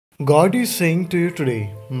God is saying to you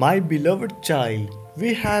today, my beloved child,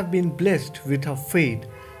 we have been blessed with a faith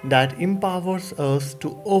that empowers us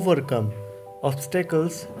to overcome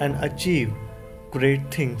obstacles and achieve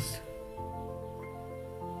great things.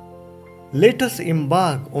 Let us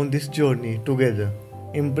embark on this journey together,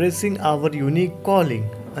 embracing our unique calling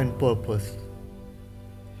and purpose.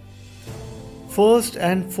 First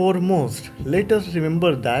and foremost, let us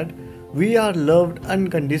remember that we are loved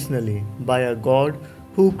unconditionally by a God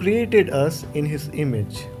who created us in His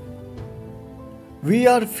image. We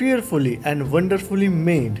are fearfully and wonderfully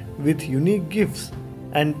made with unique gifts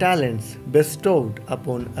and talents bestowed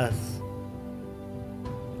upon us.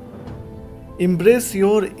 Embrace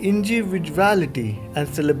your individuality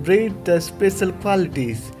and celebrate the special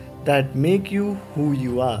qualities that make you who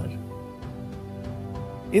you are.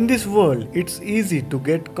 In this world, it's easy to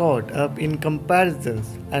get caught up in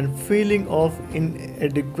comparisons and feeling of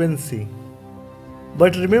inadequacy.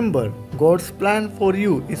 But remember, God's plan for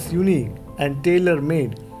you is unique and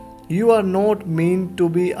tailor-made. You are not meant to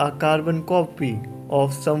be a carbon copy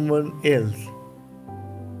of someone else.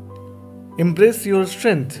 Embrace your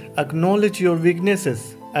strength, acknowledge your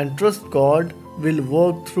weaknesses, and trust God will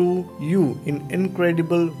work through you in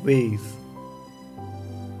incredible ways.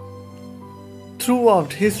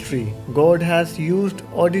 Throughout history, God has used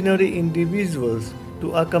ordinary individuals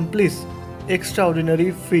to accomplish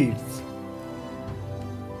extraordinary feats.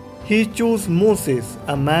 He chose Moses,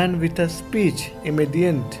 a man with a speech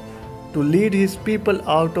impediment, to lead his people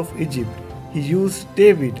out of Egypt. He used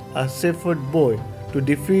David, a shepherd boy, to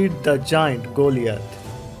defeat the giant Goliath.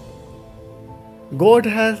 God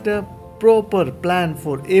has the proper plan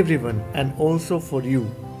for everyone and also for you.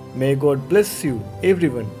 May God bless you,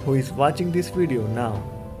 everyone who is watching this video now.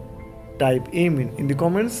 Type Amen in the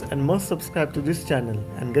comments and must subscribe to this channel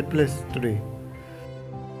and get blessed today.